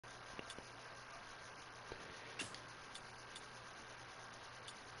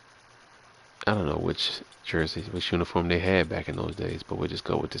I don't know which jersey, which uniform they had back in those days, but we'll just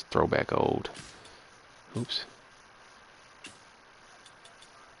go with this throwback old. Oops.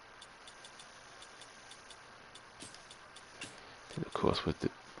 And of course, with the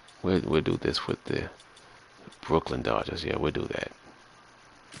we'll do this with the Brooklyn Dodgers. Yeah, we'll do that.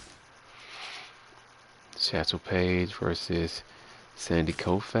 Satchel Paige versus Sandy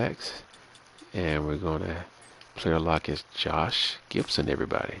Koufax, and we're gonna player lock is Josh Gibson.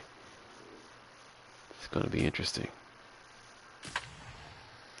 Everybody, it's gonna be interesting.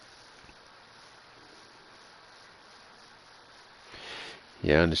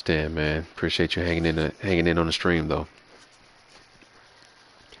 Yeah, I understand, man. Appreciate you hanging in on the stream, though.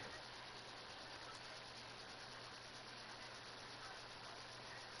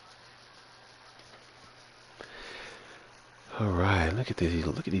 All right, look at these.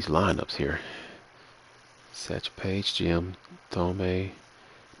 Look at these lineups here. Satchel Paige, Jim Thome,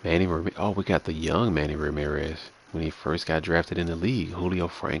 Manny Ramirez. Oh, we got the young Manny Ramirez when he first got drafted in the league. Julio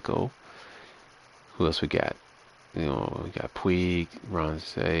Franco. Who else we got? You know, we got Puig, Ron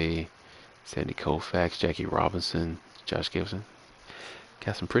Say, Sandy Koufax, Jackie Robinson, Josh Gibson.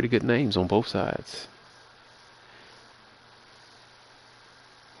 Got some pretty good names on both sides.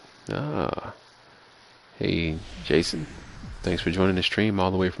 Ah, hey Jason, thanks for joining the stream all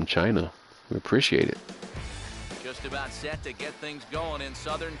the way from China. We appreciate it. Just about set to get things going in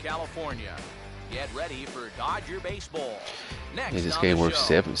Southern California. Get ready for Dodger baseball. Next, is this game worth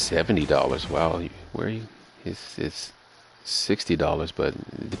 $70? Wow, where are you? It's $60, but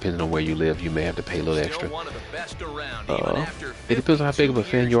depending on where you live, you may have to pay a little extra. It depends on how big of a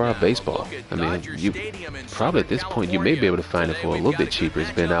fan you are of baseball. I mean, you probably at this point you may be able to find it for a little bit cheaper. It's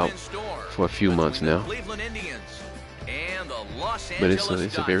been out for a few months now, but it's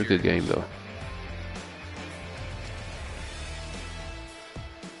a very good game though.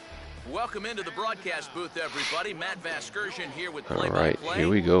 Welcome into the broadcast booth, everybody. Matt Vasgersian here with All right, here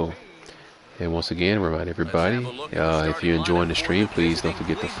we go. And once again, remind everybody, if you're enjoying the stream, please don't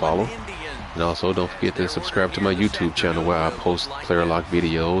forget to follow. And also don't forget to subscribe to my YouTube channel where I post player lock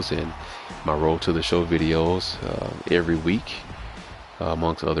videos and my Road to the Show videos every week,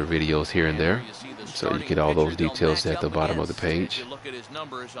 amongst other videos here and there. So you get all those details at the bottom of the page.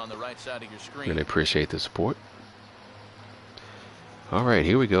 Really appreciate the support. All right,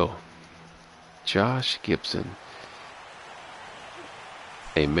 here we go. Josh Gibson.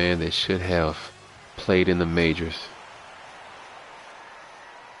 A man that should have played in the majors.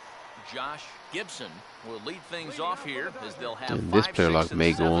 Josh Gibson will lead things off here as they'll have and this player lock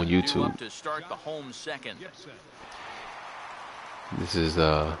may go on YouTube. To start the home second. This is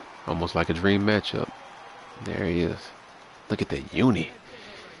almost like a dream matchup. There he is. Look at the uni.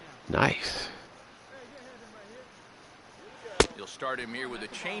 Nice. You'll start him here with a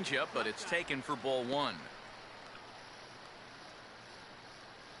changeup, but it's taken for ball one.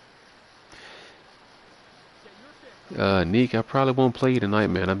 Nick, I probably won't play tonight,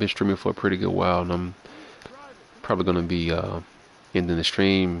 man. I've been streaming for a pretty good while, and I'm probably going to be ending the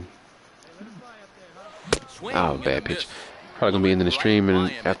stream. Oh, bad pitch. Probably going to be ending the stream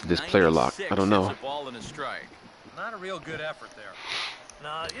and after this player lock. I don't know. Not a real good effort there.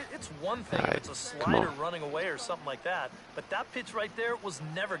 Nah, it's one thing if it's a slider running away or something like that, but that pitch right there was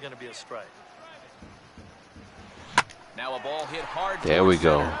never going to be a strike. Now a ball hit hard. There we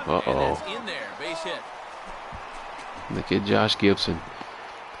go. Uh-oh. In there, base hit. Look at Josh Gibson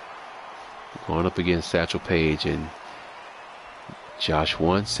going up against Satchel Paige, and Josh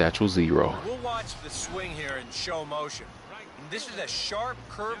 1, Satchel 0. We'll watch the swing here in show motion. And this is a sharp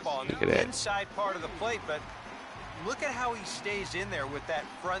curveball on the inside part of the plate, but look at how he stays in there with that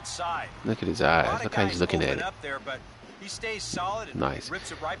front side. Look at his eyes. Look how he's looking at it. Up there, but he stays solid and nice.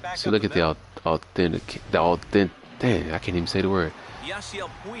 Rips it right back so up look at the authentic. Dang, I can't even say the word.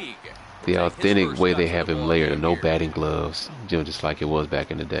 The authentic way they have him layered, no batting gloves, just like it was back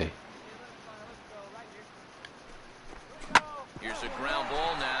in the day. Here's a ground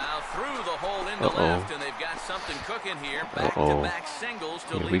ball now through the hole into left, and they've got something cooking here. Back-to-back singles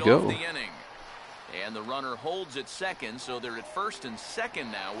to lead off the inning. And the runner holds at second, so they're at first and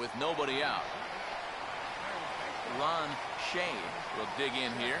second now with nobody out. Ron Shea will dig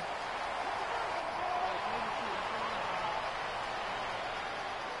in here.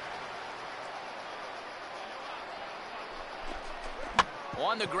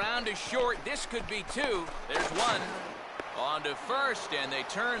 On the ground is short. This could be two. There's one. On to first, and they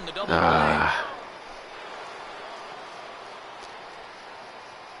turn the double play.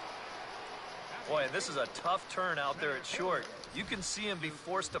 Boy, this is a tough turn out there at short. You can see him be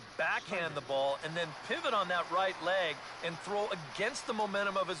forced to backhand the ball and then pivot on that right leg and throw against the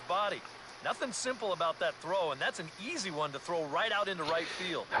momentum of his body. Nothing simple about that throw, and that's an easy one to throw right out into right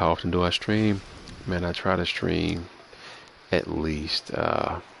field. How often do I stream? Man, I try to stream at least,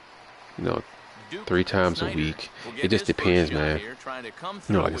 you know, 3 times a week. It just depends, man. You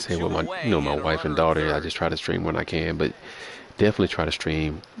know, like I said, with my wife and daughter, I just try to stream when I can, but definitely try to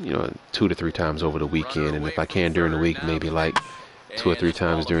stream, 2 to 3 times over the weekend, and if I can during the week, maybe like 2 or 3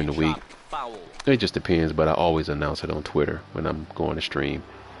 times during the week. It just depends, but I always announce it on Twitter when I'm going to stream.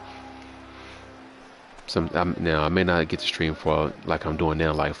 Now I may not get to stream for like I'm doing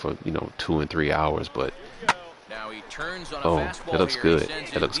now, like for 2 and 3 hours, but oh, that looks good.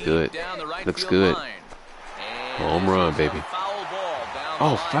 That looks good. Looks good. Home run, baby.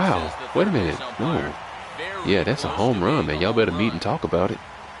 Oh, foul. Wait a minute. No. Yeah, that's a home run, man. Y'all better meet and talk about it.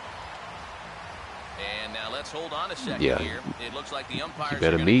 Yeah. You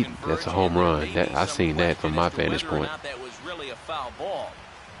better meet. That's a home run. I seen that from my vantage point.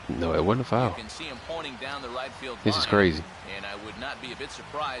 No, it wasn't a foul. This is crazy. And I would not be a bit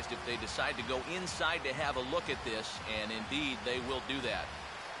surprised if they decide to go inside to have a look at this, and indeed they will do that.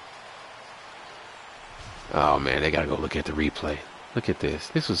 Oh man, they gotta go look at the replay. Look at this.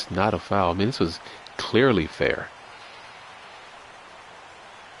 This was not a foul. I mean, this was clearly fair.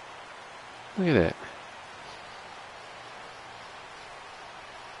 Look at that.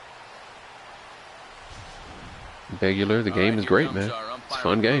 Regular, the game is great, man. It's a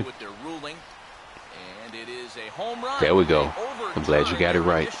fun game. There we go. I'm glad you got it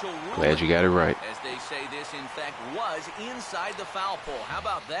right. Glad you got it right. As they say, this in fact was inside the foul pole. How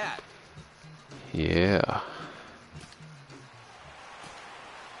about that? Yeah.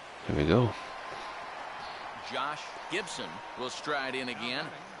 Here we go. Josh Gibson will stride in again.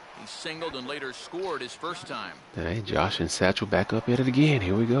 He singled and later scored his first time. Hey, Josh and Satchel back up at it again.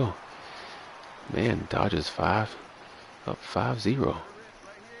 Here we go. Man, Dodgers up 5-0.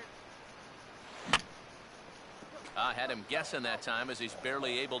 I had him guessing that time as he's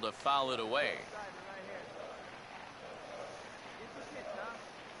barely able to foul it away.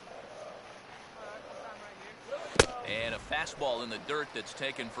 And a fastball in the dirt that's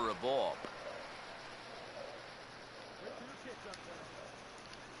taken for a ball.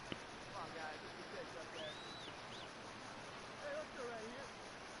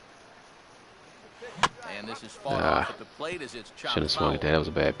 And this is far off at the plate as it's chopped. Should have swung at that. That was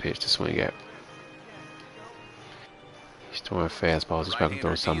a bad pitch to swing at. He's throwing fastballs. He's probably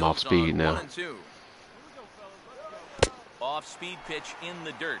throwing something off speed now. Off speed pitch in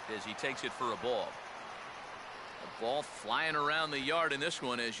the dirt as he takes it for a ball. A ball flying around the yard in this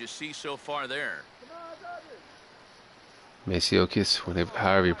one, as you see so far there. Maciokis,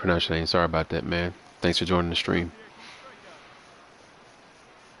 however you pronounce your name. Sorry about that, man. Thanks for joining the stream.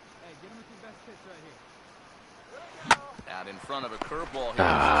 Out in front of a curveball here.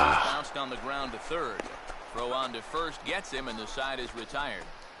 Bounced on the ground to third. Throw on to first gets him, and the side is retired.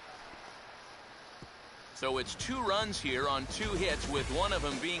 So it's 2 runs here on 2 hits, with one of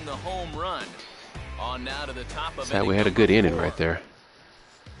them being the home run. On now to the top of it. We had a good inning right there.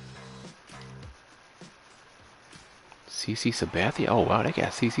 CC Sabathia. Oh wow, they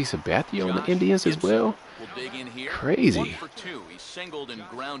got CC Sabathia on the Indians as well. Crazy. 1 for 2. He's singled and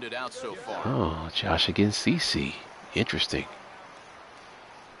grounded out so far. Oh, Josh against CC. Interesting.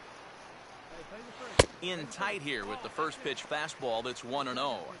 In tight here with the first pitch fastball that's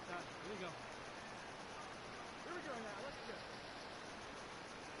 1-0.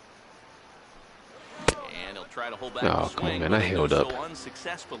 And he'll try to hold back the swing, man, I held up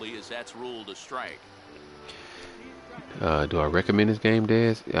unsuccessfully as that's ruled a strike. Do I recommend this game,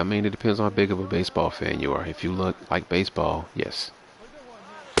 Des? I mean, it depends on how big of a baseball fan you are. If you like baseball, yes.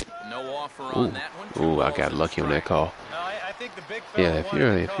 No offer on that one. Ooh, I got lucky on that call. Yeah, if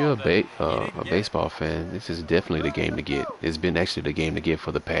you're a baseball fan, this is definitely the game to get. It's been actually the game to get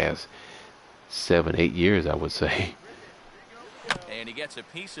for the past 7-8 years, I would say. And he gets a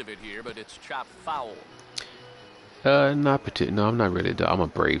piece of it here, but it's chopped foul. Not particular. No, I'm not really. I'm a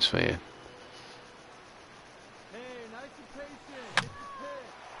Braves fan.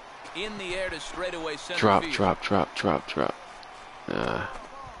 In the air to straightaway center field. Drop.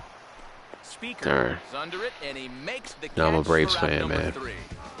 Speaker is under it, and he makes the catch. No, I'm a Braves fan, man. 3.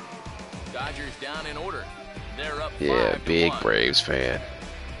 Dodgers down in order. They're up 5-1. Yeah, big Braves fan.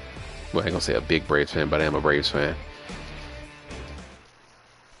 Well, I ain't gonna say a big Braves fan, but I am a Braves fan.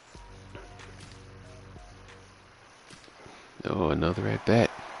 Oh, another at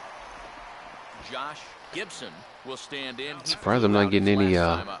bat. Josh Gibson will stand in. Surprised I'm not getting any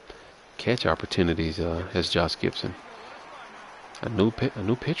catch opportunities as Josh Gibson. A new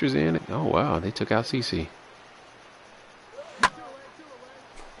pitcher's in it. Oh wow, they took out CC.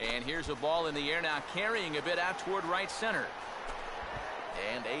 And here's Here's a ball in the air now, carrying a bit out toward right center.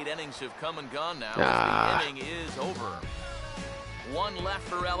 And 8 innings have come and gone now as the inning is over. 1 left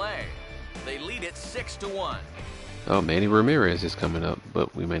for L.A. They lead it 6-1. Oh, Manny Ramirez is coming up,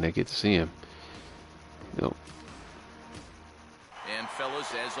 but we may not get to see him. Nope. And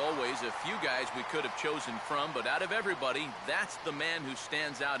fellas, as always, a few guys we could have chosen from, but out of everybody, that's the man who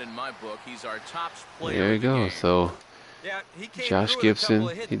stands out in my book. He's our top player. There you go. So Josh Gibson,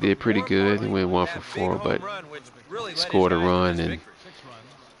 he did pretty good. He went 1 for 4, but scored a run and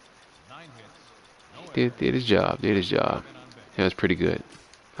did his job. That was pretty good.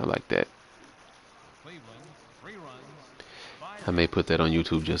 I like that. I may put that on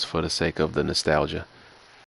YouTube just for the sake of the nostalgia.